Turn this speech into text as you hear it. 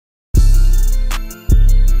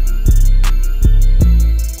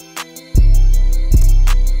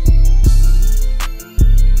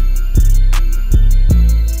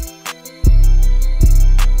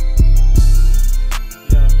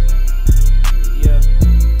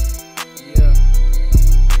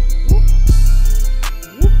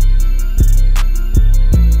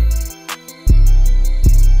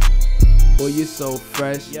so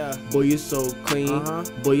fresh. Yeah. Boy, you so clean.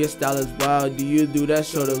 Boy, your style is wild. Do you do that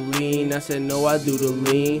sort of lean? I said, no, I do the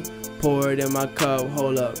lean. Pour it in my cup.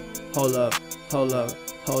 Hold up, hold up, hold up,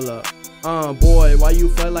 hold up. Boy, why you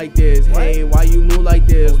feel like this? Hey, why you move like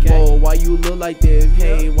this? Whoa, why you look like this?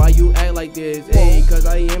 Hey, why you act like this? Hey, cause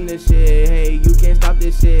I am this shit. Hey, you can't stop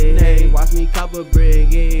this shit. Hey, watch me cop a brick.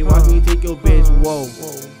 Hey, watch me take your bitch. Whoa.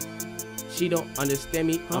 She don't understand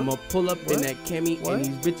me. I'ma pull up in that cami and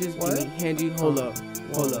these bitches give me handy. Hold up,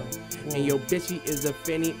 hold up. And your bitchy is a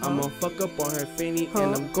fanny. I'ma fuck up on her fanny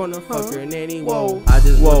and I'm gonna fuck her nanny. Whoa. I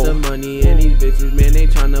just want the money and these bitches, man, they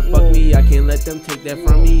tryna fuck me. I can't let them take that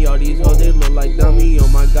from me. All these hoes, they look like dummy. Oh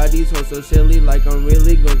my god, these hoes so silly, like I'm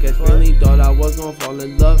really gonna catch friendly. Thought I was gonna fall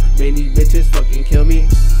in love. Man, these bitches fucking kill me.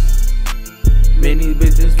 Man, these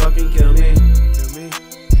bitches fucking kill me.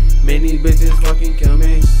 Man, these bitches fucking kill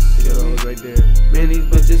me. Kill those right there. Man, these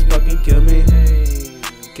bitches fucking kill me.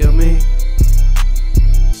 Kill me.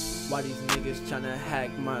 Why these niggas tryna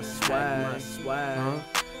hack my swag?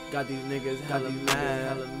 Got these niggas hella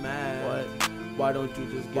mad. What? Why don't you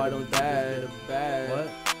just get a bag? What?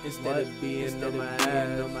 Instead of being on my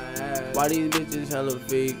ass. Why these bitches hella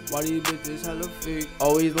fake? Why these bitches hella fake?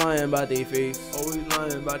 Always lying about they face. Always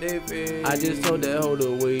lying about their face. I just told that hoe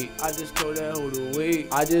to wait. I just told that hoe to wait.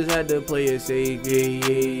 I just had to play it safe.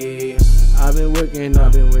 Yeah. I've been working. All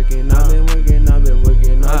these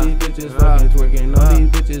bitches fucking twerking. All these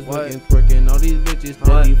bitches fucking twerking. All these bitches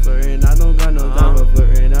steady flirting. I don't got no time for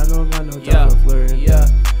flirting. I don't got no time for flirting. Yeah.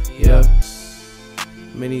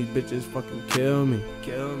 Many bitches fucking kill me.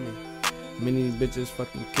 Many bitches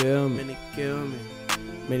fucking kill me.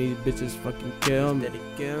 Many bitches fucking kill me.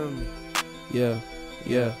 Yeah.